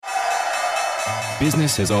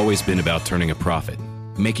Business has always been about turning a profit,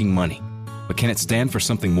 making money. But can it stand for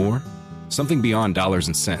something more? Something beyond dollars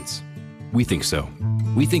and cents? We think so.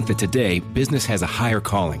 We think that today, business has a higher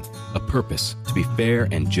calling, a purpose to be fair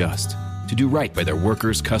and just, to do right by their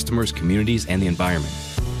workers, customers, communities, and the environment.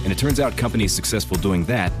 And it turns out companies successful doing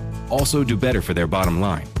that also do better for their bottom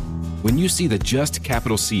line. When you see the Just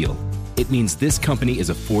Capital seal, it means this company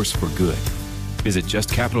is a force for good. Visit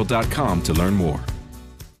justcapital.com to learn more.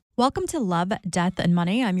 Welcome to Love, Death, and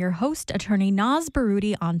Money. I'm your host, attorney Naz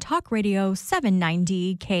Baroudi on Talk Radio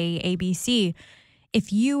 790 KABC.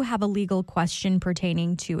 If you have a legal question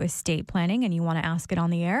pertaining to estate planning and you want to ask it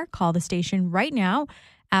on the air, call the station right now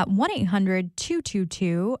at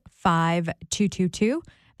 1-800-222-5222.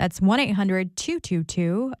 That's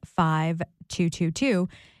 1-800-222-5222.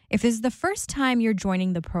 If this is the first time you're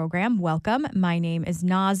joining the program, welcome. My name is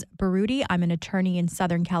Naz Baroudi. I'm an attorney in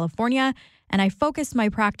Southern California, and I focus my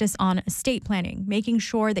practice on estate planning, making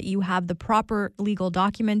sure that you have the proper legal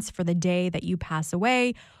documents for the day that you pass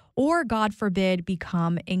away or, God forbid,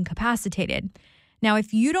 become incapacitated. Now,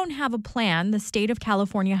 if you don't have a plan, the state of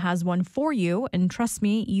California has one for you, and trust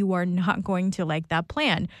me, you are not going to like that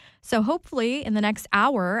plan. So hopefully in the next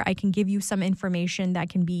hour, I can give you some information that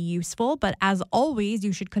can be useful. But as always,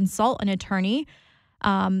 you should consult an attorney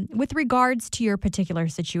with regards to your particular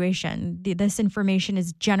situation. This information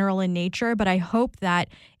is general in nature, but I hope that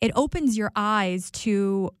it opens your eyes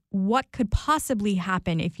to what could possibly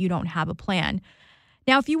happen if you don't have a plan.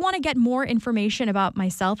 Now, if you want to get more information about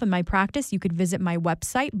myself and my practice, you could visit my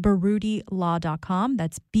website, baroudilaw.com.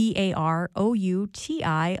 That's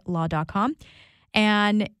BAROUTI law.com.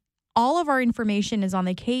 And all of our information is on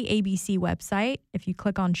the KABC website. If you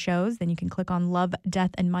click on shows, then you can click on Love, Death,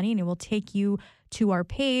 and Money, and it will take you to our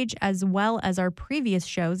page as well as our previous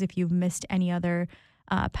shows. If you've missed any other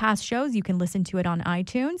past shows, you can listen to it on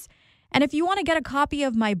iTunes. And if you want to get a copy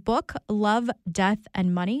of my book, Love, Death,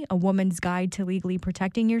 and Money, A Woman's Guide to Legally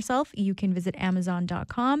Protecting Yourself, you can visit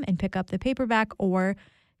Amazon.com and pick up the paperback or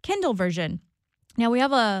Kindle version. Now, we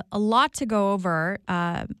have a lot to go over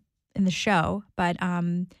in the show, but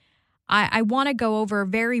I want to go over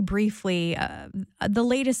very briefly the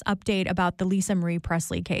latest update about the Lisa Marie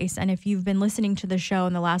Presley case. And if you've been listening to the show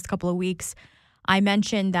in the last couple of weeks, I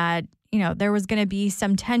mentioned that, there was going to be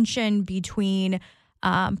some tension between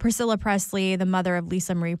Priscilla Presley, the mother of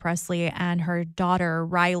Lisa Marie Presley, and her daughter,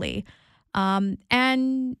 Riley.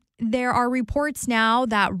 And there are reports now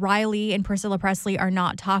that Riley and Priscilla Presley are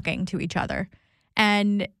not talking to each other.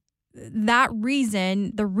 And the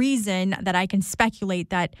reason that I can speculate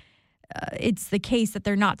that it's the case that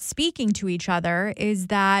they're not speaking to each other is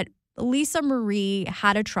that Lisa Marie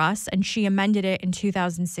had a trust and she amended it in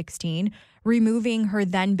 2016, removing her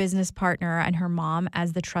then business partner and her mom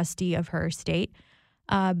as the trustee of her estate.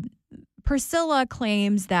 Priscilla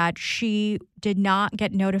claims that she did not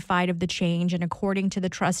get notified of the change, and according to the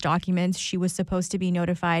trust documents, she was supposed to be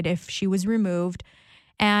notified if she was removed.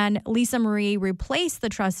 And Lisa Marie replaced the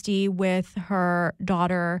trustee with her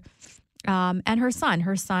daughter and her son.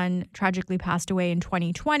 Her son tragically passed away in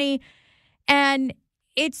 2020. And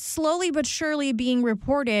it's slowly but surely being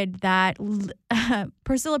reported that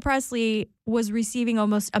Priscilla Presley was receiving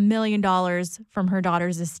almost $1 million from her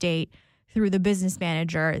daughter's estate through the business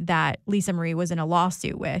manager that Lisa Marie was in a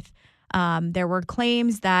lawsuit with. There were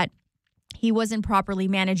claims that he wasn't properly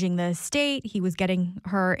managing the estate. He was getting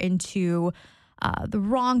her into the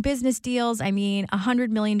wrong business deals. I mean, $100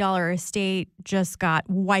 million estate just got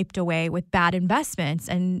wiped away with bad investments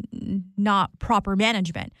and not proper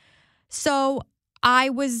management. So I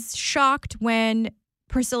was shocked when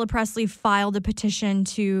Priscilla Presley filed a petition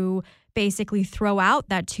to basically throw out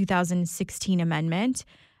that 2016 amendment,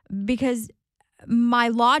 because my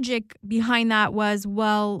logic behind that was,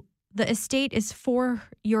 well, the estate is for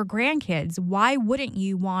your grandkids. Why wouldn't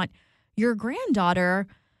you want your granddaughter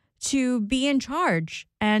to be in charge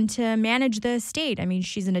and to manage the estate? I mean,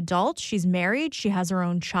 she's an adult. She's married. She has her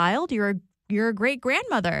own child. You're a great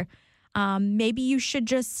grandmother. Maybe you should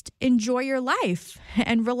just enjoy your life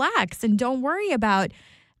and relax and don't worry about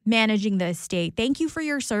managing the estate. Thank you for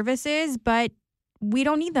your services, but we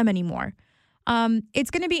don't need them anymore.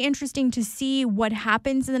 It's going to be interesting to see what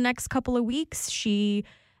happens in the next couple of weeks.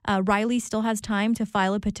 Riley still has time to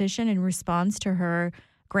file a petition in response to her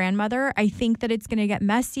grandmother. I think that it's going to get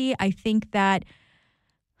messy. I think that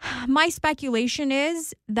my speculation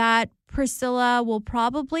is that Priscilla will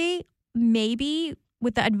probably, maybe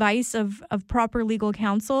with the advice of proper legal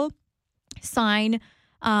counsel, sign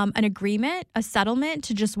an agreement, a settlement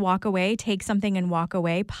to just walk away, take something and walk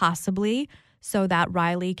away, possibly, so that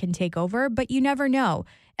Riley can take over. But you never know.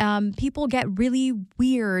 People get really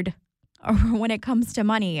weird or when it comes to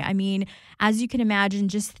money. I mean, as you can imagine,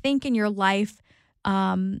 just think in your life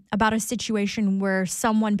about a situation where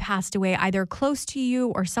someone passed away, either close to you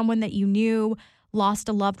or someone that you knew lost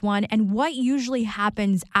a loved one, and what usually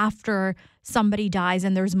happens after somebody dies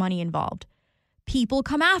and there's money involved. People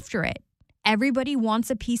come after it. Everybody wants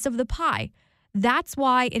a piece of the pie. That's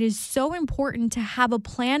why it is so important to have a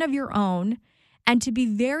plan of your own and to be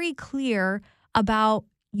very clear about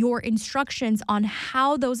your instructions on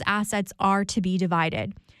how those assets are to be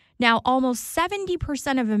divided. Now, almost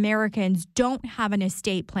 70% of Americans don't have an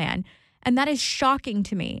estate plan, and that is shocking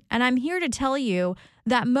to me. And I'm here to tell you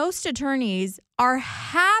that most attorneys are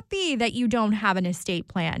happy that you don't have an estate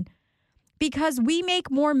plan, because we make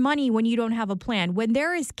more money when you don't have a plan. When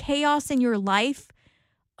there is chaos in your life,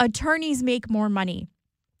 attorneys make more money.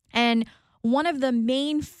 And one of the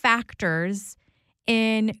main factors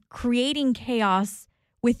in creating chaos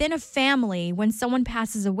within a family when someone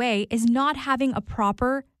passes away is not having a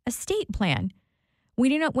proper estate plan.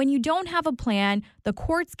 When you don't have a plan, the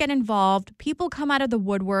courts get involved, people come out of the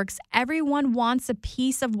woodworks, everyone wants a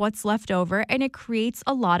piece of what's left over, and it creates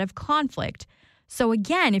a lot of conflict. So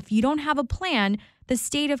again, if you don't have a plan, the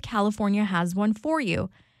state of California has one for you.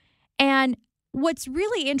 And what's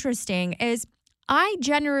really interesting is I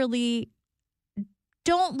generally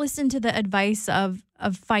don't listen to the advice of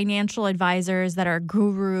financial advisors that are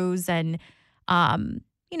gurus and,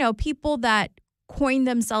 people that coin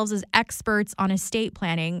themselves as experts on estate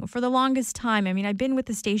planning. For the longest time, I mean, I've been with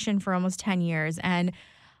the station for almost 10 years, and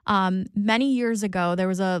many years ago, there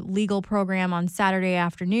was a legal program on Saturday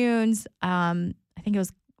afternoons. I think it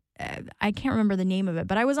was, I can't remember the name of it,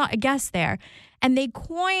 but I was a guest there, and they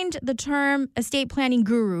coined the term estate planning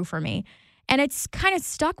guru for me, and it's kind of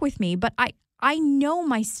stuck with me, but I know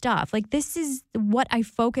my stuff. Like, this is what I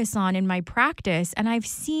focus on in my practice, and I've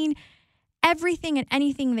seen everything and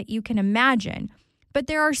anything that you can imagine. But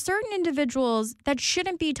there are certain individuals that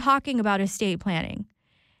shouldn't be talking about estate planning.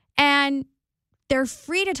 And they're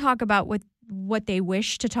free to talk about what they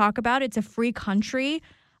wish to talk about. It's a free country.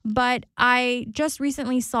 But I just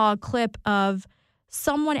recently saw a clip of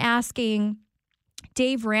someone asking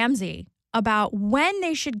Dave Ramsey about when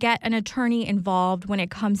they should get an attorney involved when it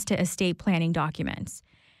comes to estate planning documents.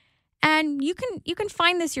 And you can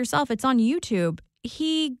find this yourself. It's on YouTube.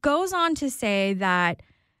 He goes on to say that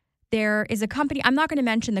there is a company. I'm not going to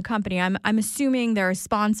mention the company. I'm assuming they're a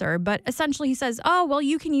sponsor, but essentially he says, oh, well,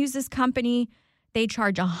 you can use this company. They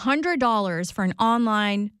charge $100 for an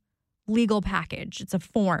online legal package. It's a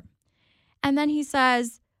form. And then he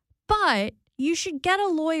says, but you should get a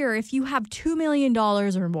lawyer if you have $2 million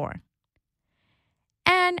or more.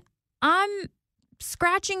 And I'm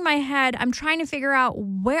scratching my head. I'm trying to figure out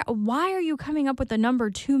why are you coming up with the number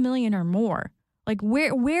 2 million or more? Like,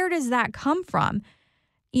 where does that come from?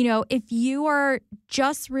 You know, if you are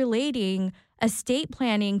just relating estate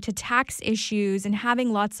planning to tax issues and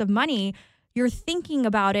having lots of money, you're thinking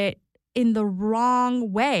about it in the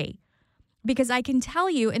wrong way. Because I can tell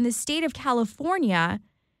you, in the state of California,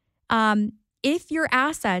 if your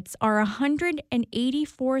assets are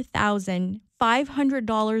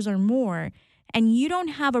 $184,500 or more, and you don't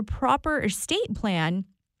have a proper estate plan,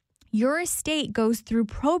 your estate goes through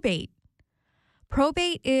probate.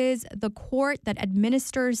 Probate is the court that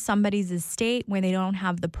administers somebody's estate when they don't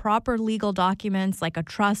have the proper legal documents like a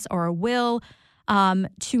trust or a will to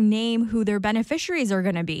name who their beneficiaries are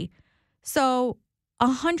going to be. So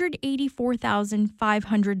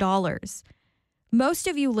 $184,500. Most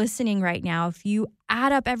of you listening right now, if you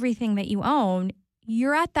add up everything that you own,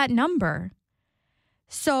 you're at that number.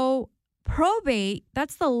 So probate,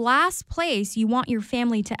 that's the last place you want your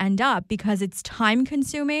family to end up because it's time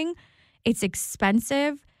consuming. It's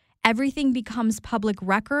expensive, everything becomes public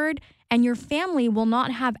record, and your family will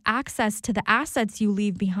not have access to the assets you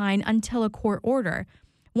leave behind until a court order.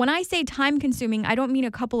 When I say time consuming, I don't mean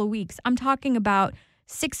a couple of weeks. I'm talking about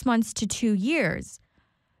 6 months to 2 years.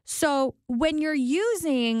 So when you're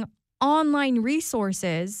using online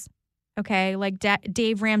resources, okay, like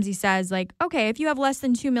Dave Ramsey says, like, okay, if you have less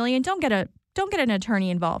than 2 million, don't get an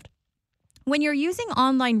attorney involved. When you're using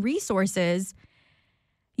online resources,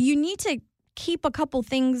 you need to keep a couple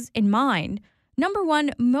things in mind. Number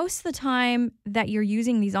one, most of the time that you're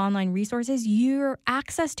using these online resources, your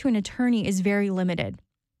access to an attorney is very limited,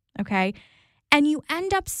 okay? And you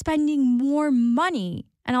end up spending more money.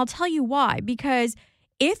 And I'll tell you why. Because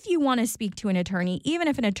if you want to speak to an attorney, even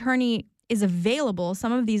if an attorney is available,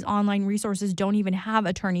 some of these online resources don't even have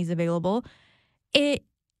attorneys available, it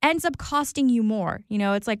ends up costing you more. You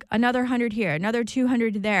know, it's like another 100 here, another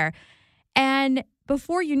 200 there. And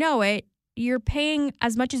before you know it, you're paying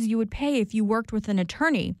as much as you would pay if you worked with an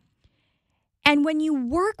attorney. And when you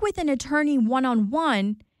work with an attorney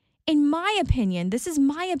one-on-one, in my opinion, this is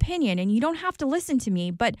my opinion, and you don't have to listen to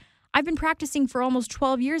me, but I've been practicing for almost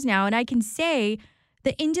 12 years now, and I can say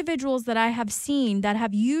the individuals that I have seen that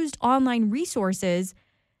have used online resources,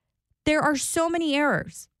 there are so many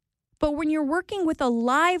errors. But when you're working with a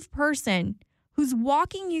live person who's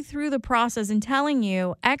walking you through the process and telling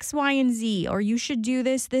you X, Y, and Z, or you should do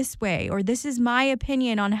this way, or this is my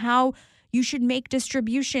opinion on how you should make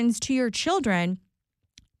distributions to your children,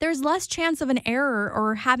 there's less chance of an error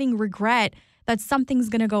or having regret that something's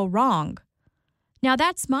going to go wrong. Now,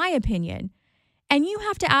 that's my opinion. And you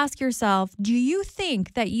have to ask yourself, do you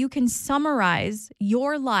think that you can summarize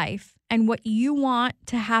your life and what you want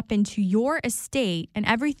to happen to your estate and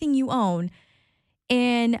everything you own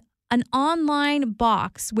in an online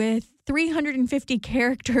box with 350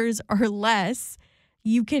 characters or less?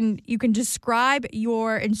 You can describe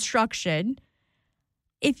your instruction.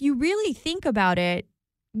 If you really think about it,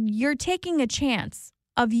 you're taking a chance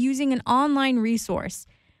of using an online resource.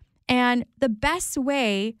 And the best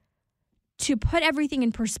way to put everything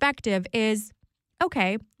in perspective is,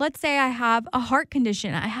 okay, let's say I have a heart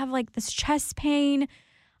condition. I have like this chest pain.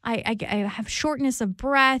 I have shortness of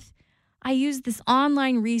breath. I use this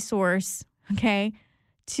online resource, okay,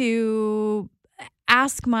 to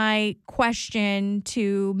ask my question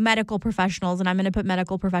to medical professionals, and I'm going to put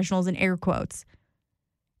medical professionals in air quotes.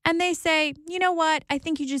 And they say, you know what? I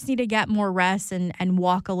think you just need to get more rest and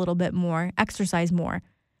walk a little bit more, exercise more.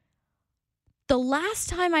 The last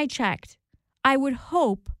time I checked, I would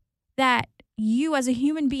hope that you as a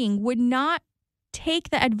human being would not take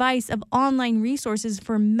the advice of online resources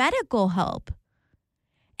for medical help.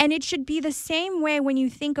 And it should be the same way when you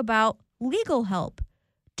think about legal help.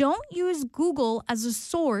 Don't use Google as a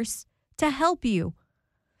source to help you.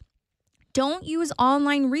 Don't use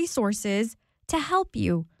online resources to help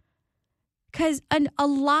you. Because a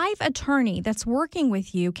live attorney that's working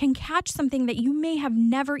with you can catch something that you may have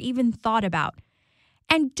never even thought about.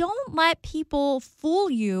 And don't let people fool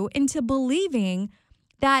you into believing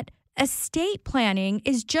that estate planning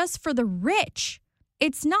is just for the rich.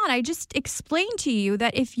 It's not. I just explained to you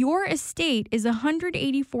that if your estate is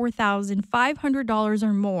 $184,500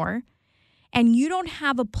 or more and you don't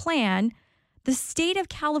have a plan, the state of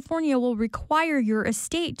California will require your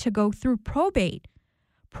estate to go through probate.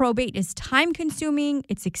 Probate is time-consuming,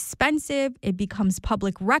 it's expensive, it becomes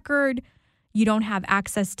public record, you don't have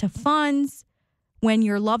access to funds when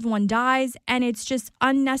your loved one dies, and it's just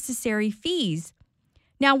unnecessary fees.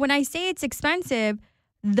 Now, when I say it's expensive,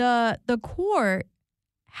 the court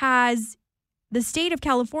has, the state of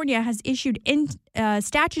California has issued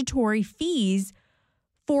statutory fees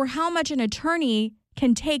for how much an attorney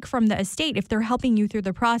can take from the estate if they're helping you through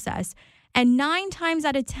the process. And 9 times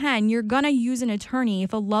out of 10, you're going to use an attorney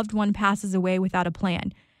if a loved one passes away without a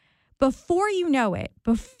plan. Before you know it,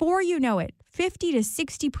 50 to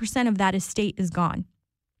 60% of that estate is gone.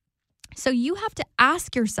 So you have to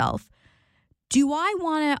ask yourself, do I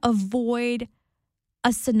want to avoid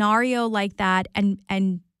a scenario like that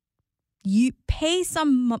and you pay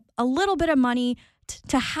a little bit of money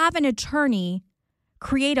to have an attorney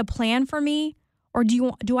create a plan for me, or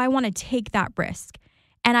do I want to take that risk?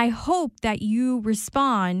 And I hope that you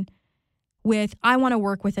respond with, I want to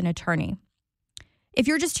work with an attorney. If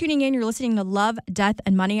you're just tuning in, you're listening to Love, Death,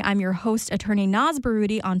 and Money. I'm your host, attorney Naz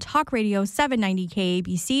Baroudi on Talk Radio 790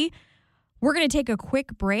 KABC. We're going to take a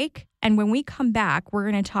quick break. And when we come back, we're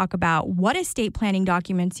going to talk about what estate planning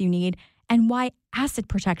documents you need and why asset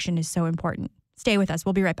protection is so important. Stay with us.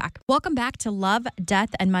 We'll be right back. Welcome back to Love,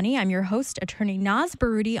 Death, and Money. I'm your host, attorney Naz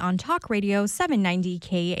Baroudi on Talk Radio 790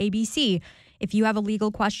 KABC. If you have a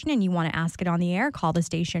legal question and you want to ask it on the air, call the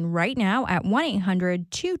station right now at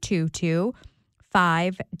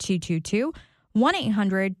 1-800-222-5222,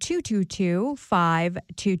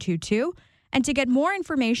 1-800-222-5222. And to get more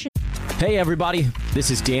information... Hey everybody, this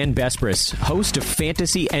is Dan Bespris, host of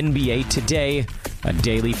Fantasy NBA Today, a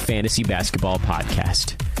daily fantasy basketball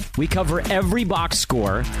podcast. We cover every box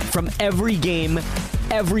score from every game,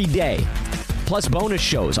 every day. Plus bonus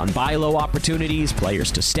shows on buy low opportunities,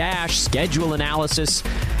 players to stash, schedule analysis,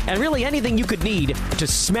 and really anything you could need to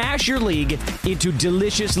smash your league into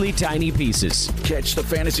deliciously tiny pieces. Catch the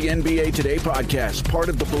Fantasy NBA Today podcast, part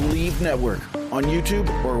of the Believe Network, on YouTube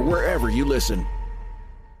or wherever you listen.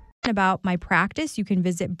 About my practice, you can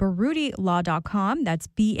visit BaroudiLaw.com. That's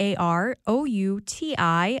BAROUTI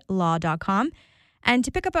law.com. And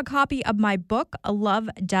to pick up a copy of my book, Love,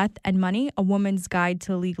 Death, and Money, A Woman's Guide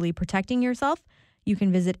to Legally Protecting Yourself, you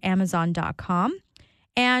can visit Amazon.com.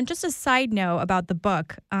 And just a side note about the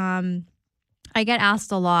book, I get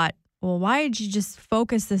asked a lot, well, why did you just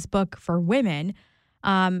focus this book for women?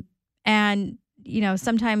 And,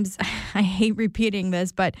 sometimes I hate repeating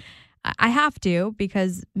this, but I have to,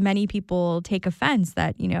 because many people take offense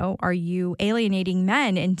that, are you alienating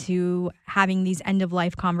men into having these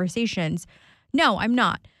end-of-life conversations? No, I'm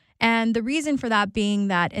not. And the reason for that being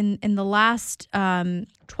that in the last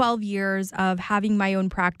 12 years of having my own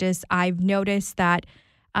practice, I've noticed that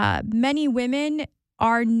many women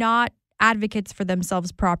are not advocates for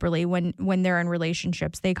themselves properly when they're in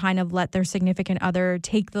relationships. They kind of let their significant other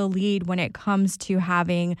take the lead when it comes to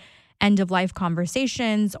having end-of-life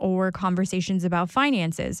conversations or conversations about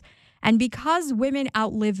finances. And because women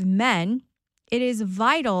outlive men, it is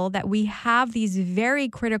vital that we have these very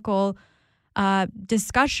critical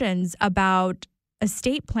discussions about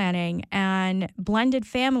estate planning and blended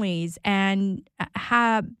families and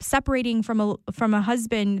separating from a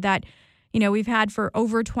husband that we've had for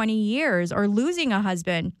over 20 years, or losing a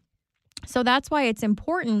husband. So that's why it's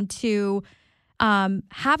important to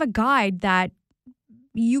have a guide that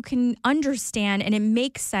you can understand and it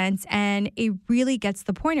makes sense and it really gets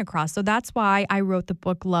the point across. So that's why I wrote the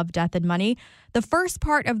book Love, Death, and Money. The first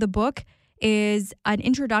part of the book is an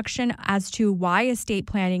introduction as to why estate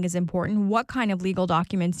planning is important, what kind of legal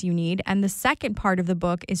documents you need. And the second part of the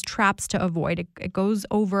book is traps to avoid. It goes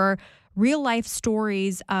over real life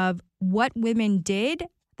stories of what women did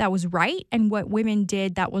that was right and what women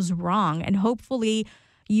did that was wrong. And hopefully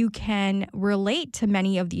you can relate to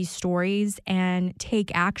many of these stories and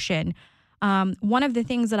take action. One of the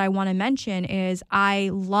things that I want to mention is I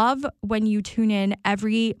love when you tune in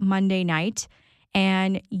every Monday night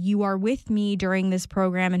and you are with me during this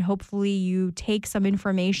program, and hopefully you take some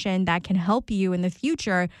information that can help you in the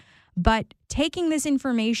future. But taking this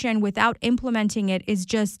information without implementing it is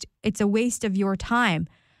it's a waste of your time.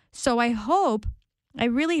 So I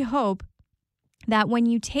really hope that when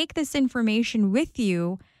you take this information with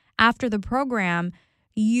you after the program,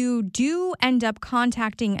 you do end up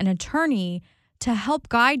contacting an attorney to help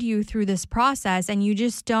guide you through this process, and you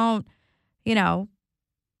just don't,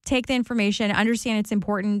 take the information, understand it's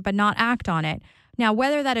important, but not act on it. Now,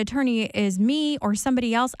 whether that attorney is me or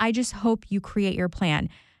somebody else, I just hope you create your plan.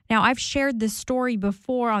 Now, I've shared this story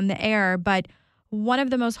before on the air, but one of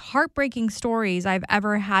the most heartbreaking stories I've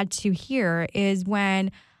ever had to hear is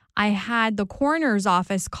when I had the coroner's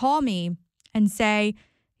office call me and say,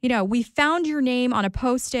 we found your name on a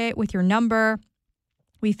Post-it with your number.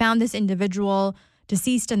 We found this individual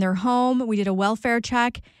deceased in their home. We did a welfare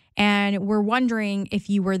check, and we're wondering if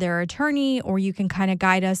you were their attorney or you can kind of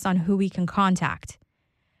guide us on who we can contact.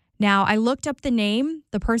 Now, I looked up the name.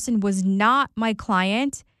 The person was not my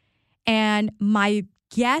client, and my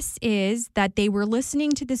guess is that they were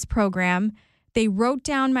listening to this program. They wrote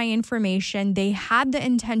down my information. They had the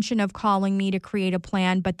intention of calling me to create a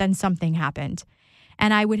plan, but then something happened.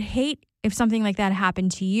 And I would hate if something like that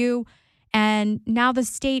happened to you. And now the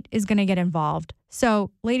state is going to get involved.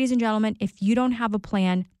 So, ladies and gentlemen, if you don't have a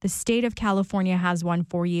plan, the state of California has one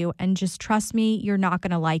for you. And just trust me, you're not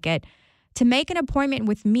going to like it. To make an appointment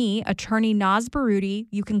with me, attorney Naz Baruti,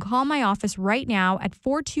 you can call my office right now at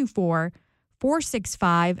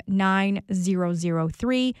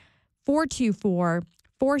 424-465-9003,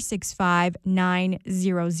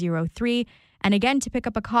 424-465-9003. And again, to pick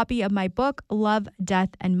up a copy of my book, Love, Death,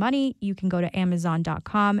 and Money, you can go to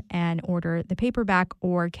Amazon.com and order the paperback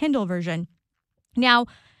or Kindle version. Now,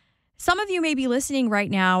 some of you may be listening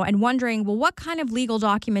right now and wondering, well, what kind of legal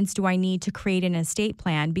documents do I need to create an estate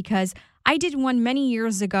plan? Because I did one many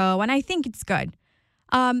years ago, and I think it's good.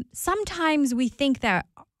 Sometimes we think that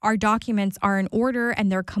our documents are in order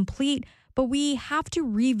and they're complete, but we have to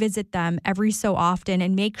revisit them every so often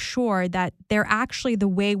and make sure that they're actually the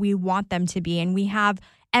way we want them to be, and we have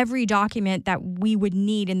every document that we would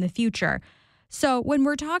need in the future. So when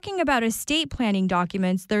we're talking about estate planning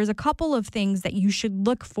documents, there's a couple of things that you should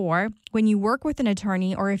look for when you work with an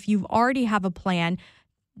attorney, or if you already have a plan.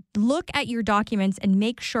 Look at your documents and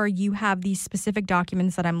make sure you have these specific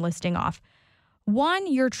documents that I'm listing off. One,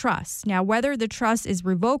 your trust. Now, whether the trust is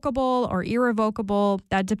revocable or irrevocable,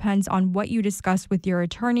 that depends on what you discuss with your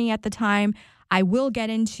attorney at the time. I will get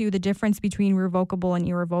into the difference between revocable and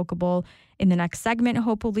irrevocable in the next segment,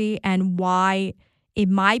 hopefully, and why it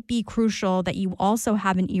might be crucial that you also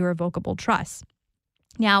have an irrevocable trust.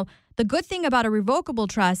 Now, the good thing about a revocable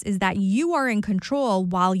trust is that you are in control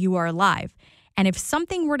while you are alive. And if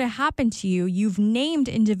something were to happen to you, you've named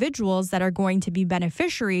individuals that are going to be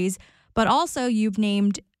beneficiaries, but also you've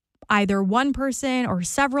named either one person or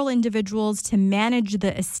several individuals to manage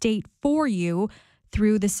the estate for you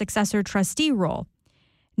through the successor trustee role.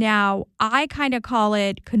 Now, I kind of call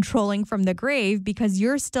it controlling from the grave because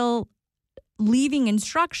you're still leaving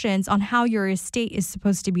instructions on how your estate is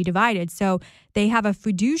supposed to be divided. So they have a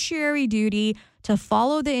fiduciary duty to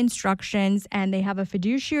follow the instructions, and they have a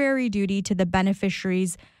fiduciary duty to the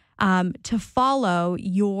beneficiaries to follow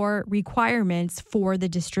your requirements for the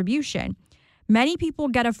distribution. Many people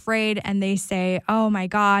get afraid and they say, oh my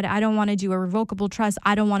God, I don't want to do a revocable trust.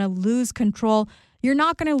 I don't want to lose control. You're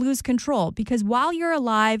not going to lose control because while you're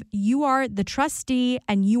alive, you are the trustee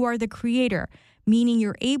and you are the creator, meaning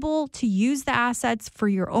you're able to use the assets for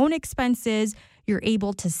your own expenses. You're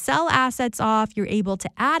able to sell assets off. You're able to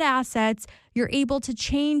add assets. You're able to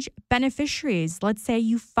change beneficiaries. Let's say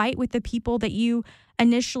you fight with the people that you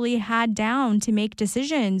initially had down to make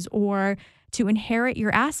decisions or to inherit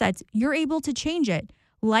your assets. You're able to change it.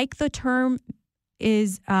 Like the term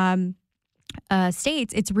is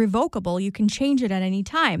states, it's revocable. You can change it at any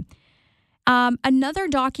time. Another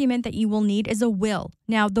document that you will need is a will.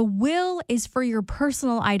 Now, the will is for your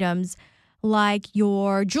personal items like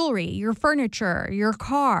your jewelry, your furniture, your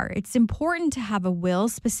car. It's important to have a will,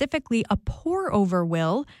 specifically a pour-over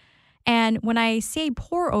will. And when I say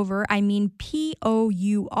pour-over, I mean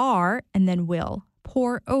P-O-U-R and then will,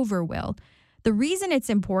 pour-over will. The reason it's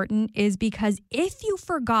important is because if you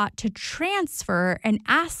forgot to transfer an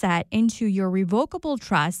asset into your revocable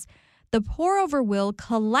trust, the pour-over will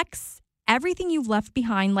collects everything you've left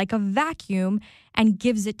behind like a vacuum and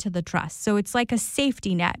gives it to the trust. So it's like a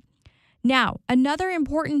safety net. Now, another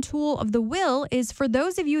important tool of the will is for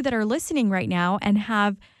those of you that are listening right now and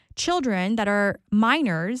have children that are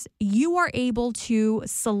minors, you are able to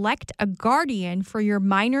select a guardian for your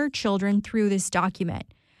minor children through this document.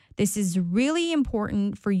 This is really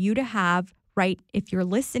important for you to have, right? If you're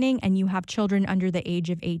listening and you have children under the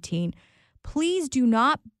age of 18, please do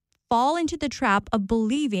not fall into the trap of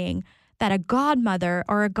believing that a godmother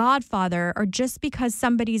or a godfather, or just because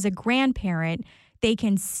somebody's a grandparent, they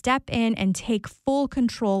can step in and take full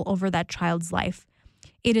control over that child's life.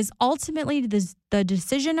 It is ultimately the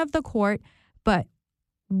decision of the court, but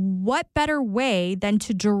what better way than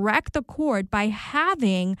to direct the court by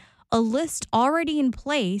having a list already in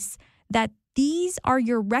place that these are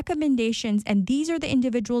your recommendations and these are the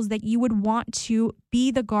individuals that you would want to be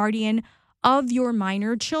the guardian of your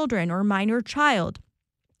minor children or minor child.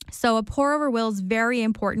 So a pour-over will is very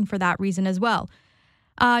important for that reason as well.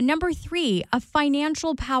 Number 3, a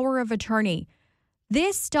financial power of attorney.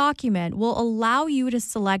 This document will allow you to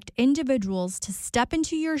select individuals to step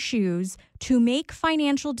into your shoes to make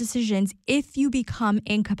financial decisions if you become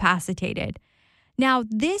incapacitated. Now,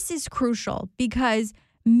 this is crucial because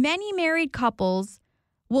many married couples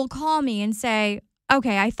will call me and say,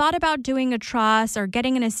 okay, I thought about doing a trust or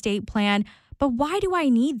getting an estate plan, but why do I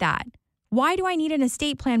need that? Why do I need an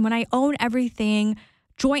estate plan when I own everything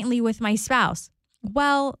jointly with my spouse?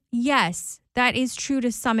 Well, yes, that is true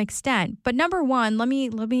to some extent. But number one, let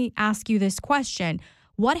me ask you this question.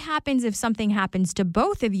 What happens if something happens to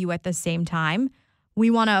both of you at the same time?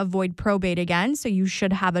 We want to avoid probate again, so you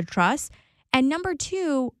should have a trust. And number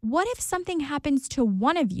 2, what if something happens to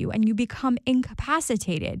one of you and you become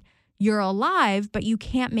incapacitated? You're alive, but you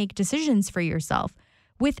can't make decisions for yourself.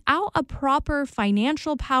 Without a proper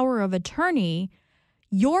financial power of attorney,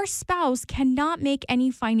 your spouse cannot make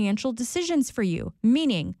any financial decisions for you.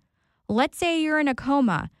 Meaning, let's say you're in a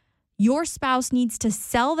coma. Your spouse needs to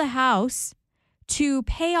sell the house to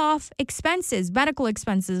pay off expenses, medical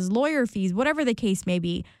expenses, lawyer fees, whatever the case may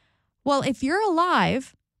be. Well, if you're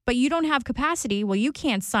alive, but you don't have capacity, well, you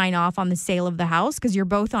can't sign off on the sale of the house because you're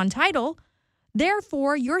both on title.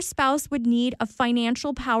 Therefore, your spouse would need a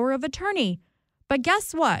financial power of attorney. But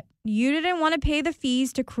guess what? You didn't want to pay the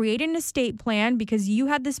fees to create an estate plan because you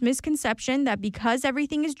had this misconception that because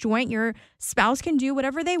everything is joint, your spouse can do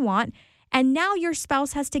whatever they want. And now your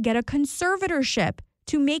spouse has to get a conservatorship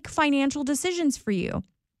to make financial decisions for you.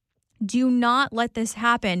 Do not let this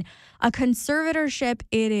happen. A conservatorship,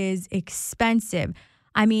 it is expensive.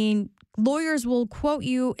 I mean, lawyers will quote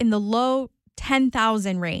you in the low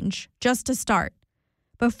 $10,000 range just to start.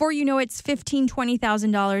 Before you know it's $15,000,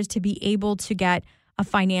 $20,000 to be able to get a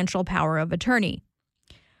financial power of attorney.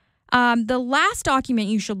 The last document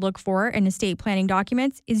you should look for in estate planning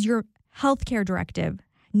documents is your healthcare directive,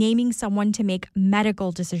 naming someone to make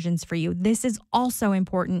medical decisions for you. This is also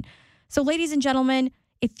important. So, ladies and gentlemen,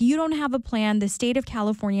 if you don't have a plan, the state of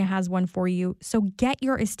California has one for you. So get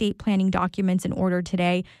your estate planning documents in order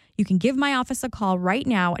today. You can give my office a call right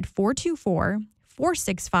now at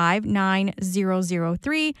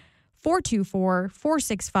 424-465-9003,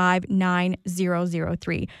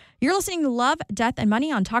 424-465-9003. You're listening to Love, Death, and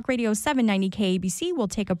Money on Talk Radio 790 KABC. We'll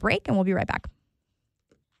take a break and we'll be right back.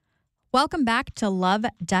 Welcome back to Love,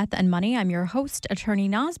 Death, and Money. I'm your host, attorney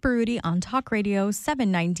Naz Baroudi on Talk Radio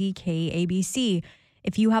 790 KABC.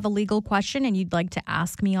 If you have a legal question and you'd like to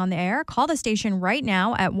ask me on the air, call the station right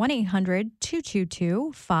now at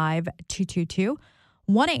 1-800-222-5222,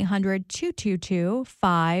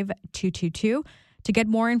 1-800-222-5222. To get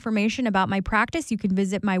more information about my practice, you can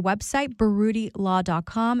visit my website,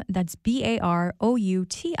 baroudilaw.com. That's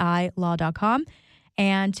BAROUTI law.com.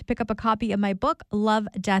 And to pick up a copy of my book, Love,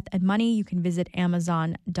 Death, and Money, you can visit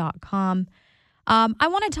Amazon.com. I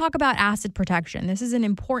want to talk about asset protection. This is an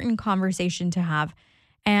important conversation to have.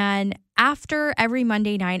 And after every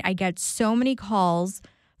Monday night, I get so many calls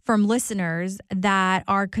from listeners that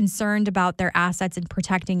are concerned about their assets and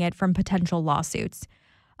protecting it from potential lawsuits.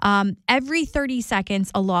 Every 30 seconds,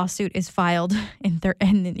 a lawsuit is filed in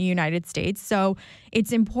the United States. So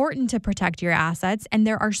it's important to protect your assets. And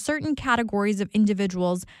there are certain categories of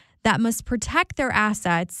individuals that must protect their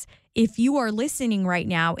assets. If you are listening right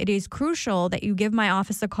now, it is crucial that you give my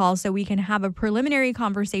office a call so we can have a preliminary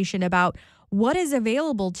conversation about what is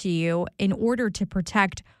available to you in order to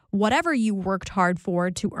protect whatever you worked hard for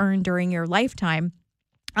to earn during your lifetime.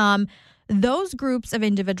 Those groups of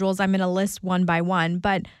individuals I'm going to list one by one,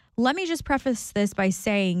 but let me just preface this by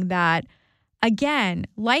saying that, again,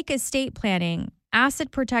 like estate planning,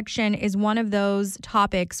 asset protection is one of those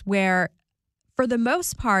topics where, for the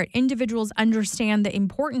most part, individuals understand the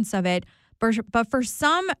importance of it, but for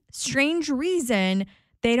some strange reason,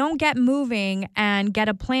 they don't get moving and get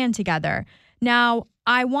a plan together. Now,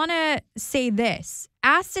 I want to say this.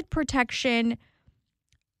 Asset protection,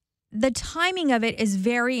 the timing of it is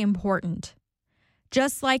very important,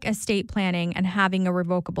 just like estate planning and having a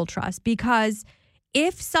revocable trust, because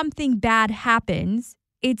if something bad happens,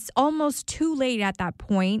 it's almost too late at that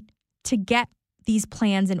point to get these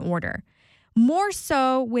plans in order. More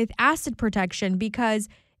so with asset protection, because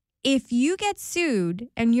if you get sued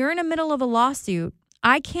and you're in the middle of a lawsuit,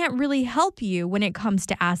 I can't really help you when it comes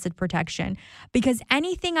to asset protection, because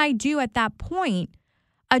anything I do at that point,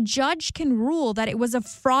 a judge can rule that it was a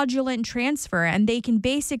fraudulent transfer and they can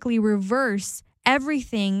basically reverse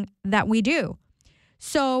everything that we do.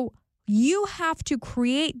 So you have to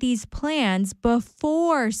create these plans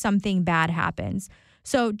before something bad happens.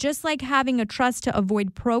 So just like having a trust to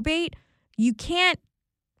avoid probate, you can't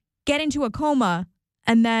get into a coma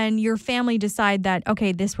and then your family decide that,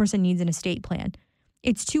 okay, this person needs an estate plan.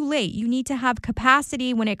 It's too late. You need to have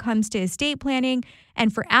capacity when it comes to estate planning.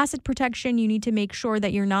 And for asset protection, you need to make sure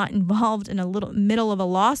that you're not involved in a little middle of a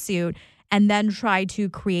lawsuit and then try to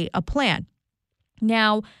create a plan.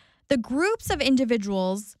 Now, the groups of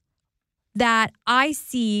individuals that I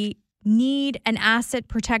see need an asset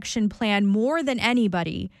protection plan more than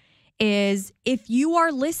anybody is if you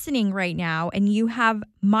are listening right now and you have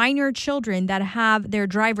minor children that have their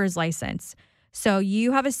driver's license. So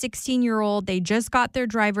you have a 16-year-old, they just got their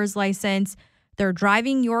driver's license, they're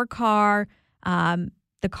driving your car,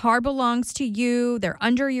 the car belongs to you, they're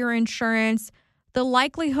under your insurance. The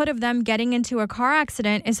likelihood of them getting into a car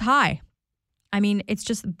accident is high. I mean, it's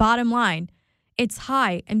just bottom line. It's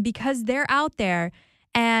high. And because they're out there,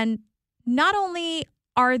 and not only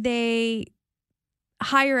are they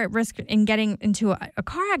higher at risk in getting into a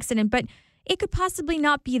car accident, but it could possibly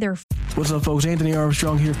not be their What's up, folks? Anthony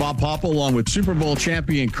Armstrong here. Bob Papa, along with Super Bowl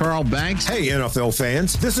champion Carl Banks. Hey, NFL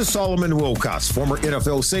fans. This is Solomon Wilcox, former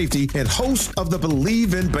NFL safety and host of the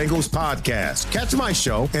Believe in Bengals podcast. Catch my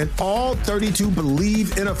show and all 32 Believe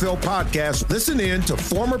NFL podcasts. Listen in to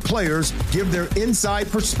former players give their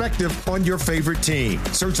inside perspective on your favorite team.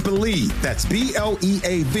 Search Believe, that's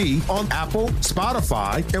BLEAV, on Apple,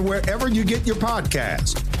 Spotify, and wherever you get your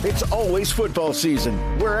podcast. It's always football season,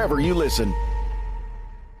 wherever you listen.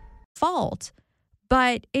 fault,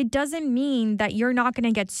 but it doesn't mean that you're not going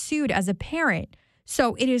to get sued as a parent.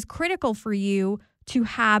 So it is critical for you to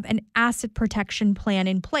have an asset protection plan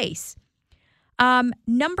in place.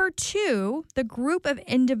 Number two, the group of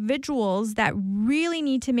individuals that really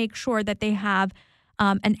need to make sure that they have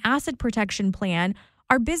an asset protection plan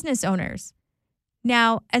are business owners.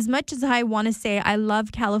 Now, as much as I want to say I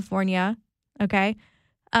love California, okay,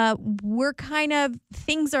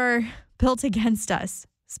 things are built against us,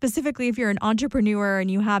 specifically if you're an entrepreneur and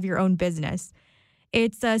you have your own business.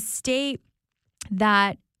 It's a state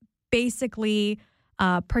that basically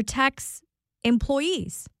protects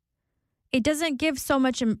employees. It doesn't give so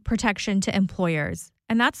much protection to employers,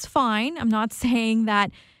 and that's fine. I'm not saying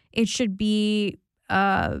that it should be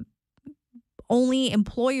only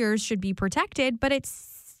employers should be protected, but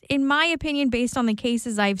it's, in my opinion, based on the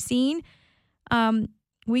cases I've seen,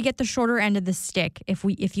 we get the shorter end of the stick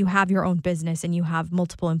if you have your own business and you have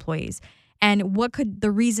multiple employees. And what could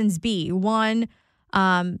the reasons be? One,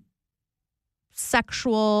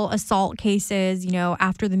 sexual assault cases. You know,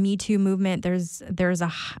 after the Me Too movement, there's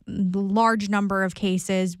a large number of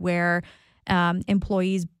cases where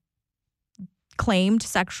employees claimed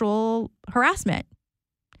sexual harassment.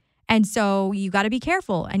 And so you got to be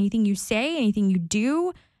careful. Anything you say, anything you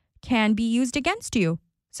do can be used against you.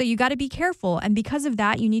 So you got to be careful. And because of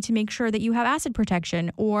that, you need to make sure that you have asset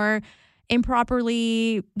protection, or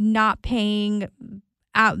improperly not paying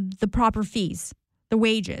out the proper fees, the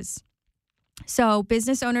wages. So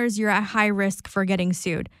business owners, you're at high risk for getting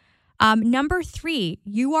sued. Number 3,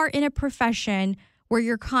 you are in a profession where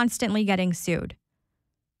you're constantly getting sued.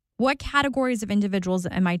 What categories of individuals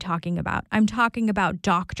am I talking about? I'm talking about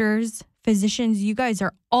doctors, physicians. You guys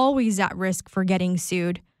are always at risk for getting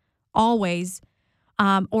sued, always.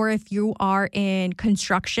 Or if you are in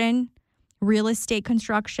construction, real estate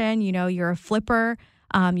construction, you know, you're a flipper,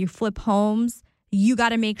 you flip homes, you got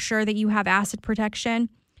to make sure that you have asset protection.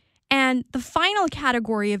 And the final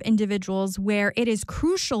category of individuals where it is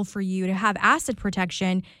crucial for you to have asset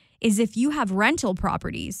protection is if you have rental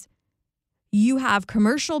properties. You have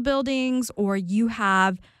commercial buildings, or you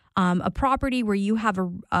have a property where you have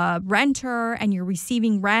a renter and you're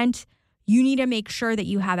receiving rent. You need to make sure that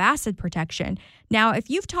you have asset protection. Now, if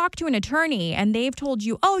you've talked to an attorney and they've told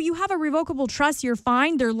you, oh, you have a revocable trust, you're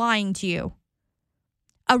fine, they're lying to you.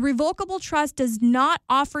 A revocable trust does not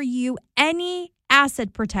offer you any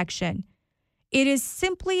asset protection. It is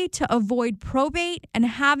simply to avoid probate and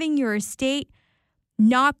having your estate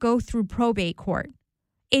not go through probate court.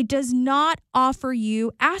 It does not offer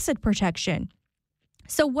you asset protection.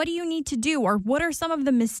 So what do you need to do, or what are some of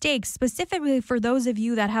the mistakes specifically for those of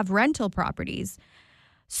you that have rental properties?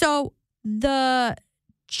 So the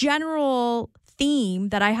general theme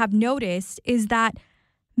that I have noticed is that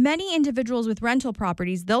many individuals with rental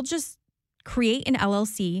properties, they'll just create an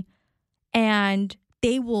LLC and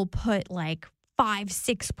they will put like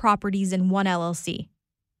 5-6 properties in one LLC.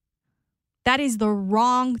 That is the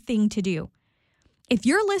wrong thing to do. If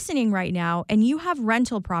you're listening right now and you have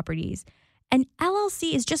rental properties, an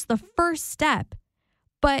LLC is just the first step,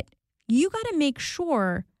 but you got to make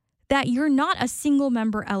sure that you're not a single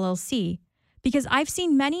member LLC, because I've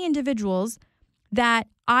seen many individuals that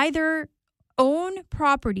either own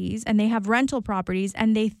properties and they have rental properties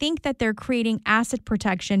and they think that they're creating asset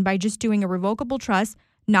protection by just doing a revocable trust,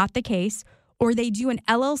 not the case, or they do an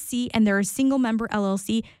LLC and they're a single member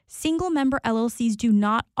LLC. Single member LLCs do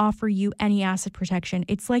not offer you any asset protection.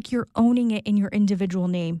 It's like you're owning it in your individual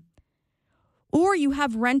name. Or you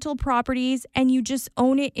have rental properties and you just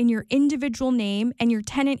own it in your individual name and your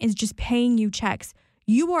tenant is just paying you checks.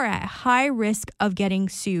 You are at high risk of getting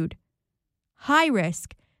sued. High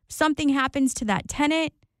risk. If something happens to that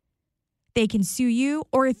tenant, they can sue you.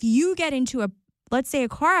 Or if you get into let's say a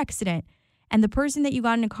car accident, and the person that you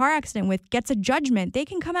got in a car accident with gets a judgment, they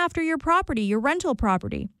can come after your property, your rental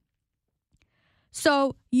property.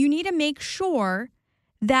 So you need to make sure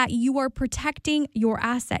that you are protecting your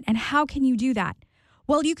asset. And how can you do that?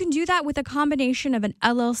 Well, you can do that with a combination of an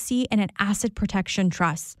LLC and an asset protection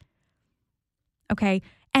trust. Okay?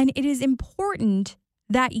 And it is important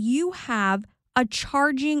that you have a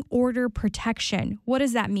charging order protection. What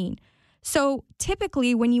does that mean? So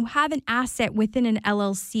typically when you have an asset within an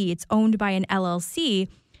LLC, it's owned by an LLC,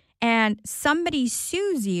 and somebody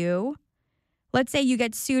sues you, let's say you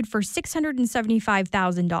get sued for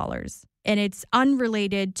 $675,000 and it's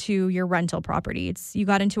unrelated to your rental property. You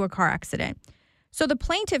got into a car accident. So the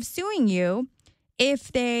plaintiff suing you,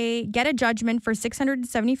 if they get a judgment for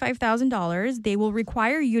 $675,000, they will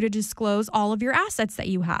require you to disclose all of your assets that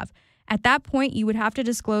you have. At that point, you would have to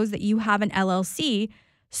disclose that you have an LLC.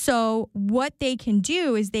 So what they can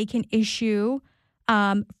do is they can issue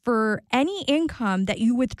for any income that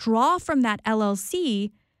you withdraw from that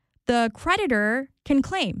LLC, the creditor can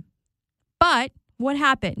claim. But what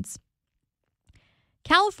happens?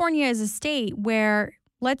 California is a state where,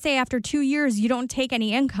 let's say after 2 years, you don't take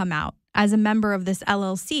any income out as a member of this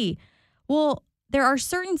LLC. Well, there are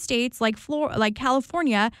certain states like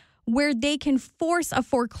California where they can force a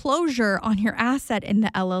foreclosure on your asset in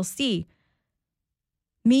the LLC,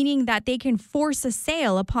 meaning that they can force a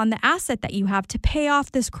sale upon the asset that you have to pay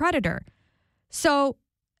off this creditor. So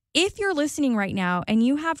if you're listening right now and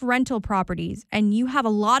you have rental properties and you have a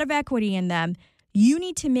lot of equity in them, you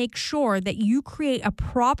need to make sure that you create a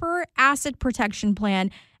proper asset protection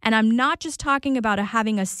plan. And I'm not just talking about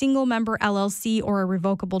having a single member LLC or a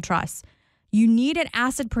revocable trust. You need an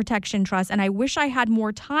asset protection trust. And I wish I had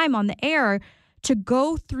more time on the air to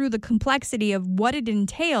go through the complexity of what it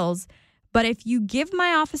entails. But if you give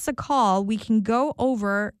my office a call, we can go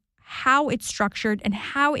over how it's structured and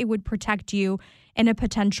how it would protect you in a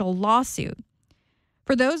potential lawsuit.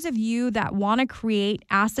 For those of you that want to create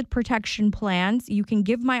asset protection plans, you can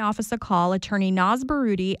give my office a call, Attorney Naz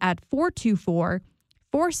Baroudi, at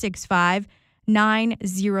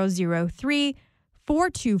 424-465-9003,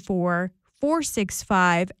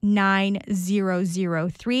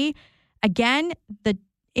 424-465-9003. Again, the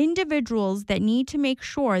individuals that need to make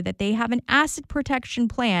sure that they have an asset protection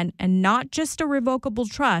plan and not just a revocable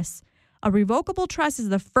trust. A revocable trust is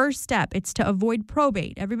the first step. It's to avoid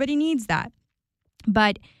probate. Everybody needs that.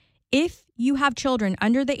 But if you have children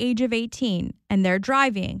under the age of 18 and they're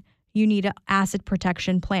driving, you need an asset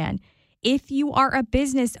protection plan. If you are a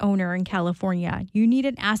business owner in California, you need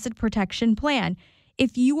an asset protection plan.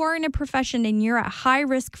 If you are in a profession and you're at high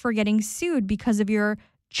risk for getting sued because of your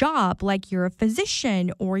job, like you're a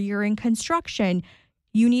physician or you're in construction,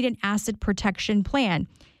 you need an asset protection plan.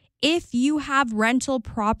 If you have rental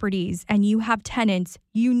properties and you have tenants,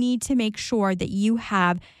 you need to make sure that you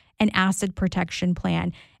have an asset protection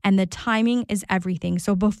plan. And the timing is everything.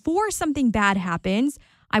 So before something bad happens,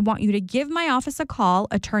 I want you to give my office a call,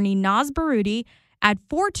 Attorney Naz Baroudi, at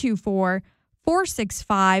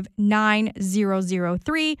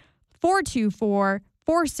 424-465-9003,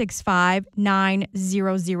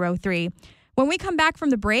 424-465-9003. When we come back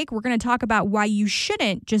from the break, we're going to talk about why you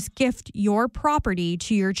shouldn't just gift your property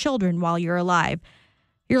to your children while you're alive.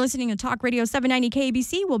 You're listening to Talk Radio 790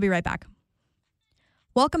 KABC. We'll be right back.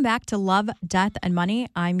 Welcome back to Love, Death, and Money.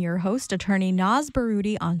 I'm your host, Attorney Naz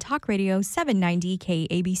Baroudi on Talk Radio 790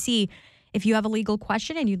 KABC. If you have a legal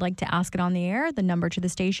question and you'd like to ask it on the air, the number to the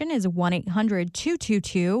station is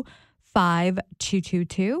 1-800-222-5222,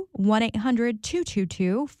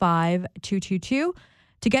 1-800-222-5222.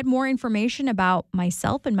 To get more information about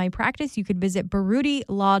myself and my practice, you could visit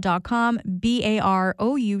BaroudiLaw.com,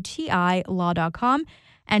 BAROUTI Law.com.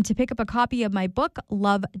 And to pick up a copy of my book,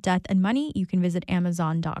 Love, Death, and Money, you can visit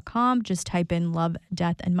Amazon.com. Just type in Love,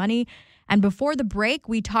 Death, and Money. And before the break,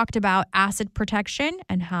 we talked about asset protection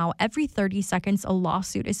and how every 30 seconds a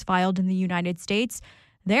lawsuit is filed in the United States.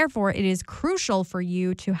 Therefore, it is crucial for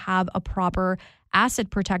you to have a proper asset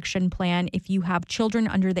protection plan if you have children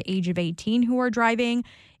under the age of 18 who are driving,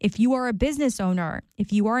 if you are a business owner,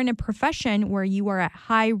 if you are in a profession where you are at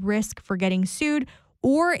high risk for getting sued,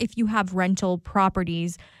 or if you have rental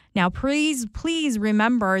properties. Now, please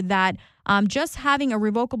remember that just having a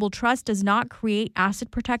revocable trust does not create asset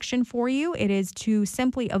protection for you. It is to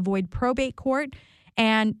simply avoid probate court,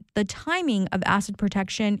 and the timing of asset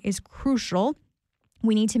protection is crucial.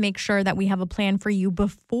 We need to make sure that we have a plan for you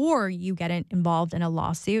before you get involved in a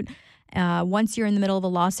lawsuit. Once you're in the middle of a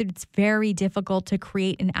lawsuit, it's very difficult to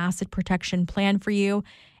create an asset protection plan for you.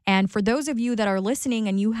 And for those of you that are listening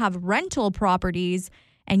and you have rental properties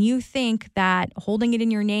and you think that holding it in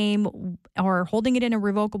your name or holding it in a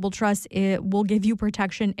revocable trust, it will give you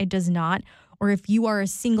protection, it does not. Or if you are a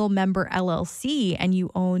single member LLC and you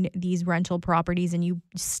own these rental properties and you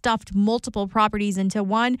stuffed multiple properties into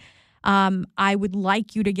one, I would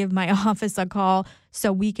like you to give my office a call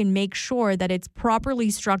so we can make sure that it's properly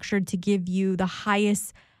structured to give you the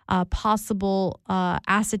highest possible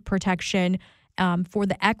asset protection for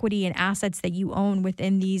the equity and assets that you own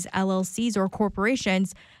within these LLCs or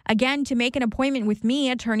corporations. Again, to make an appointment with me,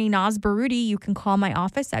 Attorney Naz Baroudi, you can call my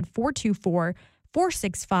office at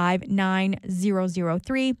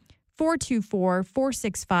 424-465-9003,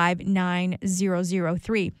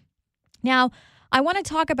 424-465-9003. Now, I want to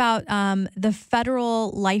talk about the federal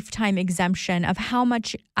lifetime exemption of how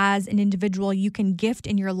much as an individual you can gift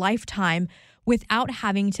in your lifetime without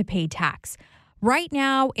having to pay tax. Right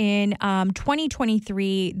now in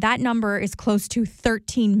 2023, that number is close to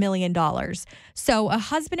 $13 million. So a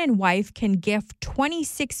husband and wife can gift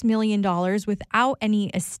 $26 million without any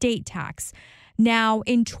estate tax. Now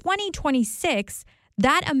in 2026,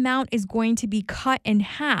 that amount is going to be cut in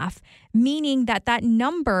half, meaning that that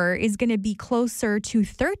number is going to be closer to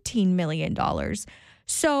 $13 million.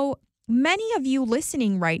 So many of you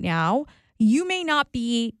listening right now, you may not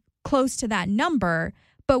be close to that number,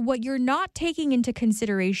 but what you're not taking into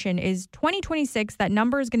consideration is 2026, that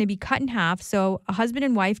number is going to be cut in half. So a husband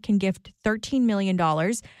and wife can gift $13 million,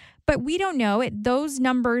 but we don't know it. Those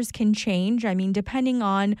numbers can change. I mean, depending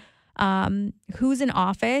on who's in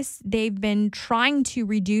office, they've been trying to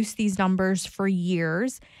reduce these numbers for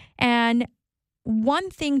years. And one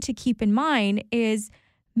thing to keep in mind is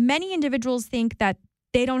many individuals think that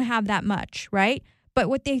they don't have that much, right? But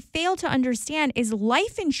what they fail to understand is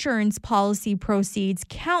life insurance policy proceeds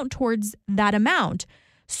count towards that amount.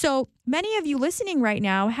 So many of you listening right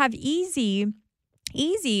now have easy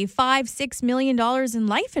 $5-6 million in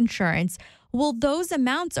life insurance. Well, those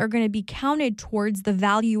amounts are going to be counted towards the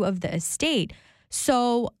value of the estate.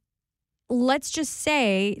 So let's just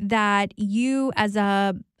say that you as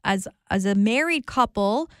a married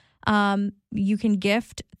couple, you can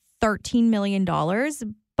gift $13 million,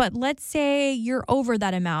 but let's say you're over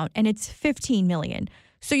that amount and it's $15 million.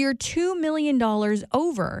 So you're $2 million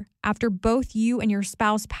over after both you and your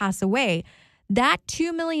spouse pass away. That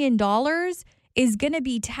 $2 million is going to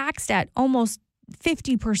be taxed at almost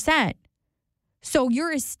 50%. So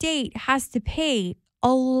your estate has to pay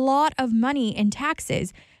a lot of money in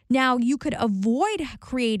taxes. Now, you could avoid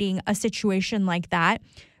creating a situation like that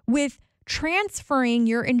with transferring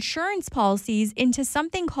your insurance policies into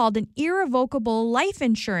something called an irrevocable life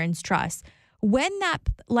insurance trust. When that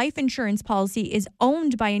life insurance policy is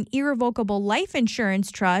owned by an irrevocable life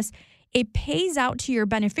insurance trust, it pays out to your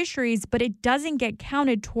beneficiaries, but it doesn't get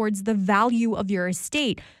counted towards the value of your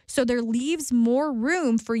estate. So there leaves more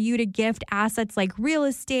room for you to gift assets like real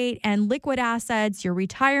estate and liquid assets, your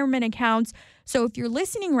retirement accounts. So if you're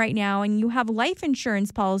listening right now and you have life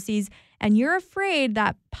insurance policies and you're afraid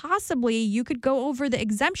that possibly you could go over the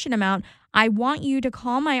exemption amount, I want you to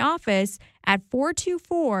call my office at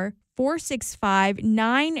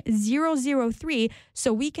 424-465-9003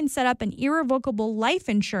 so we can set up an irrevocable life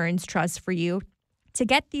insurance trust for you to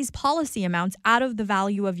get these policy amounts out of the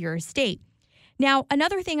value of your estate. Now,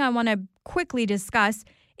 another thing I want to quickly discuss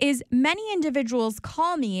is many individuals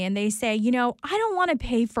call me and they say, I don't want to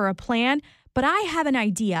pay for a plan, but I have an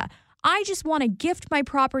idea. I just want to gift my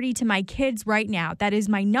property to my kids right now. That is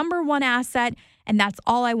my number one asset, and that's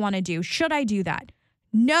all I want to do. Should I do that?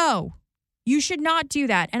 No, you should not do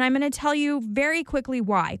that. And I'm going to tell you very quickly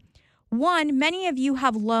why. One, many of you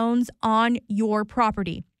have loans on your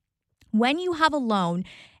property. When you have a loan,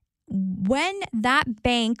 when that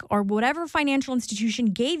bank or whatever financial institution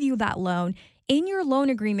gave you that loan, in your loan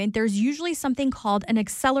agreement, there's usually something called an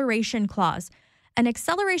acceleration clause. An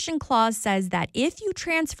acceleration clause says that if you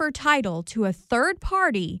transfer title to a third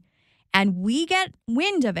party and we get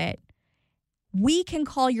wind of it, we can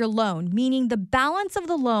call your loan, meaning the balance of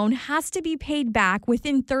the loan has to be paid back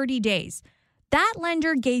within 30 days. That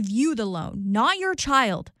lender gave you the loan, not your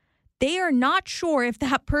child. They are not sure if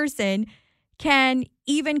that person can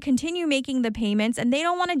even continue making the payments, and they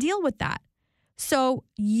don't want to deal with that. So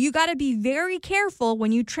you got to be very careful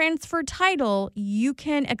when you transfer title. You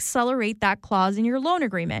can accelerate that clause in your loan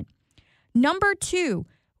agreement. Number two,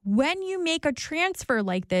 when you make a transfer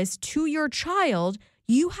like this to your child,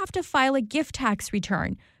 you have to file a gift tax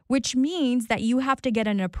return, which means that you have to get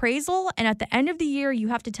an appraisal. And at the end of the year, you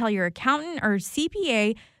have to tell your accountant or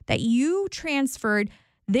CPA that you transferred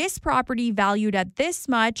this property valued at this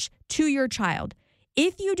much to your child.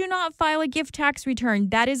 If you do not file a gift tax return,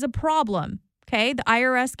 that is a problem. Okay, the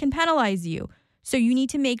IRS can penalize you. So you need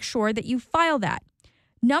to make sure that you file that.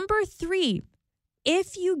 Number three,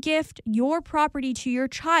 if you gift your property to your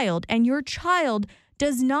child and your child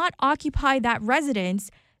does not occupy that residence,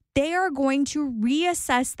 they are going to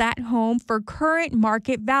reassess that home for current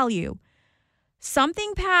market value.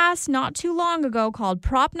 Something passed not too long ago called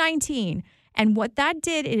Prop 19. And what that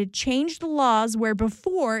did, it changed the laws where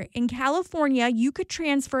before in California, you could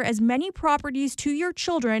transfer as many properties to your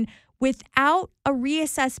children without a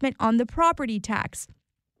reassessment on the property tax.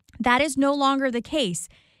 That is no longer the case.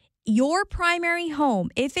 Your primary home,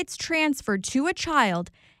 if it's transferred to a child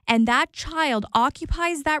and that child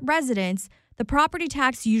occupies that residence, the property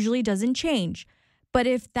tax usually doesn't change. But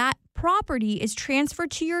if that property is transferred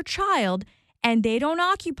to your child and they don't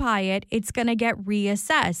occupy it, it's going to get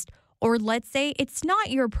reassessed. Or let's say it's not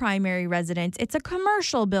your primary residence, it's a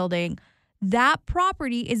commercial building. That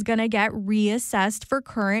property is going to get reassessed for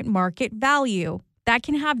current market value. That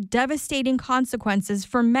can have devastating consequences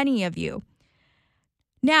for many of you.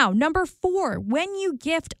 Now, number four, when you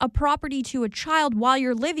gift a property to a child while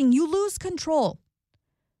you're living, you lose control.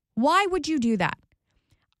 Why would you do that?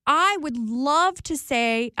 I would love to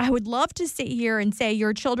sit here and say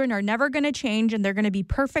your children are never going to change and they're going to be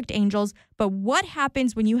perfect angels. But what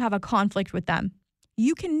happens when you have a conflict with them?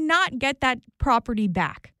 You cannot get that property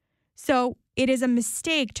back. So it is a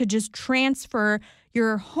mistake to just transfer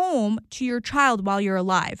your home to your child while you're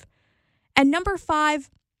alive. And number five,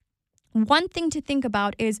 one thing to think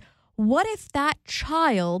about is what if that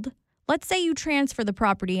child, let's say you transfer the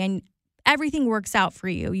property and everything works out for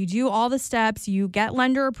you. You do all the steps, you get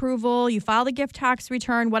lender approval, you file the gift tax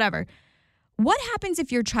return, whatever. What happens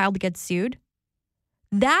if your child gets sued?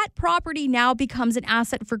 That property now becomes an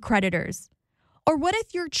asset for creditors. Or what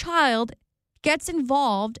if your child gets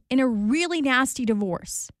involved in a really nasty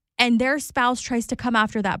divorce and their spouse tries to come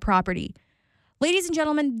after that property? Ladies and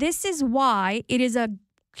gentlemen, this is why it is a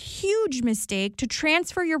huge mistake to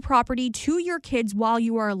transfer your property to your kids while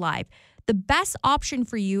you are alive. The best option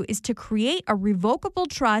for you is to create a revocable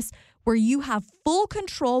trust where you have full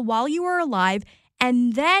control while you are alive.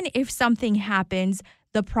 And then if something happens,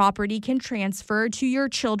 the property can transfer to your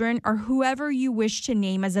children or whoever you wish to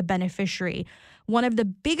name as a beneficiary. One of the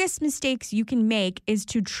biggest mistakes you can make is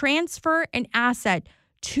to transfer an asset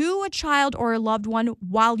to a child or a loved one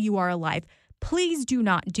while you are alive. Please do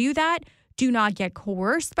not do that. Do not get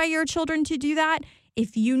coerced by your children to do that.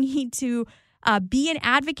 If you need to be an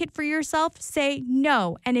advocate for yourself, say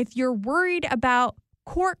no. And if you're worried about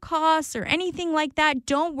court costs or anything like that,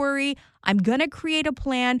 don't worry. I'm going to create a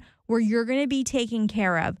plan where you're going to be taken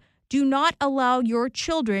care of. Do not allow your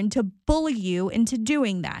children to bully you into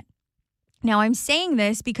doing that. Now, I'm saying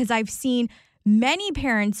this because I've seen many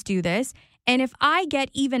parents do this. And if I get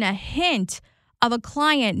even a hint of a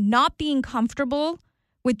client not being comfortable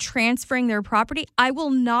with transferring their property, I will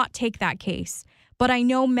not take that case. But I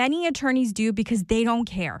know many attorneys do because they don't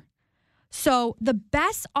care. So the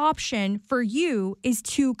best option for you is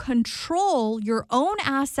to control your own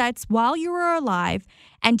assets while you are alive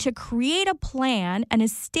and to create a plan, an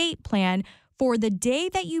estate plan, for the day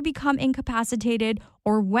that you become incapacitated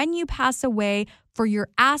or when you pass away, for your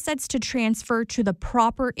assets to transfer to the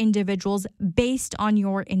proper individuals based on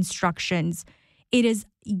your instructions. It is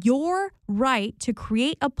your right to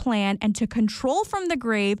create a plan and to control from the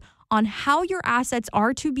grave on how your assets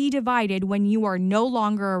are to be divided when you are no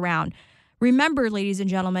longer around. Remember, ladies and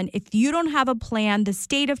gentlemen, if you don't have a plan, the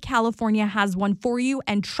state of California has one for you,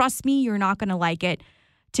 and trust me, you're not going to like it.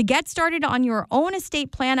 To get started on your own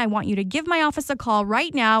estate plan, I want you to give my office a call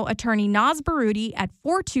right now, Attorney Naz Baroudi at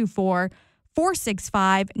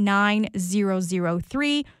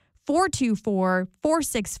 424-465-9003,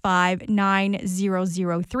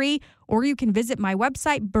 424-465-9003, or you can visit my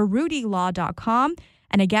website, baroudilaw.com.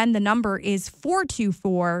 And again, the number is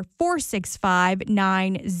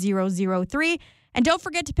 424-465-9003. And don't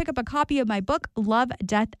forget to pick up a copy of my book, Love,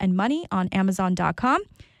 Death, and Money on Amazon.com.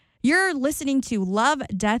 You're listening to Love,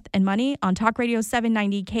 Death, and Money on Talk Radio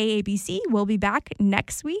 790 KABC. We'll be back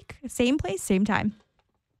next week. Same place, same time.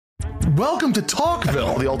 Welcome to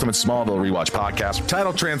Talkville, the ultimate Smallville rewatch podcast.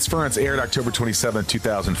 Title Transference aired October 27,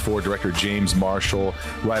 2004. Director James Marshall,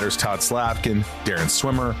 writers Todd Slavkin, Darren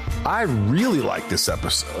Swimmer. I really like this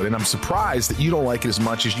episode, and I'm surprised that you don't like it as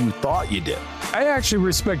much as you thought you did. I actually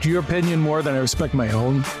respect your opinion more than I respect my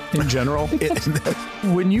own in general.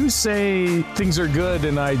 When you say things are good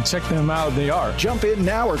and I check them out, they are. Jump in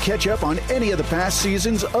now or catch up on any of the past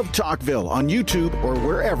seasons of Talkville on YouTube or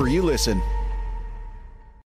wherever you listen.